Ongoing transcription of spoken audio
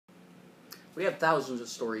We have thousands of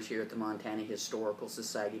stories here at the Montana Historical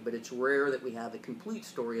Society, but it's rare that we have a complete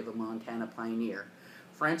story of a Montana pioneer.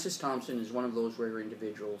 Francis Thompson is one of those rare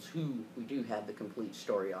individuals who we do have the complete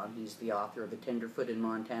story on. He's the author of A Tenderfoot in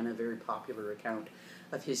Montana, a very popular account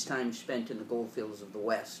of his time spent in the goldfields of the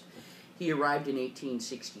West. He arrived in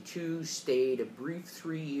 1862, stayed a brief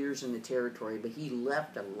 3 years in the territory, but he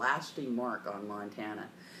left a lasting mark on Montana,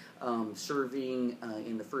 serving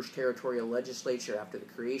in the first territorial legislature after the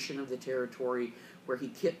creation of the territory, where he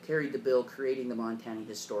carried the bill creating the Montana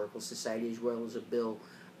Historical Society, as well as a bill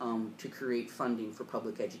to create funding for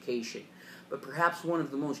public education. But perhaps one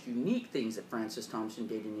of the most unique things that Francis Thompson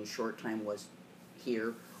did in his short time was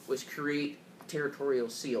create a territorial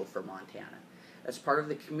seal for Montana. As part of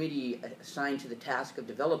the committee assigned to the task of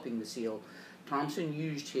developing the seal, Thompson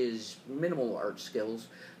used his minimal art skills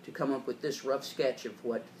to come up with this rough sketch of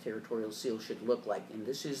what the territorial seal should look like. And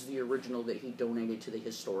this is the original that he donated to the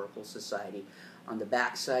Historical Society. On the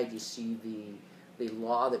back side, you see the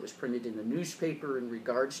law that was printed in the newspaper in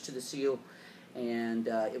regards to the seal, and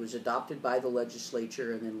it was adopted by the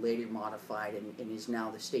legislature and then later modified and is now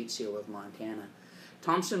the state seal of Montana.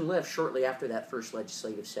 Thompson left shortly after that first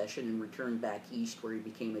legislative session and returned back east, where he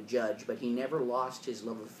became a judge, but he never lost his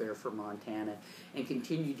love affair for Montana and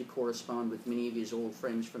continued to correspond with many of his old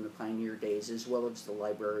friends from the pioneer days, as well as the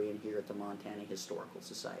librarian here at the Montana Historical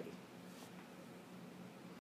Society.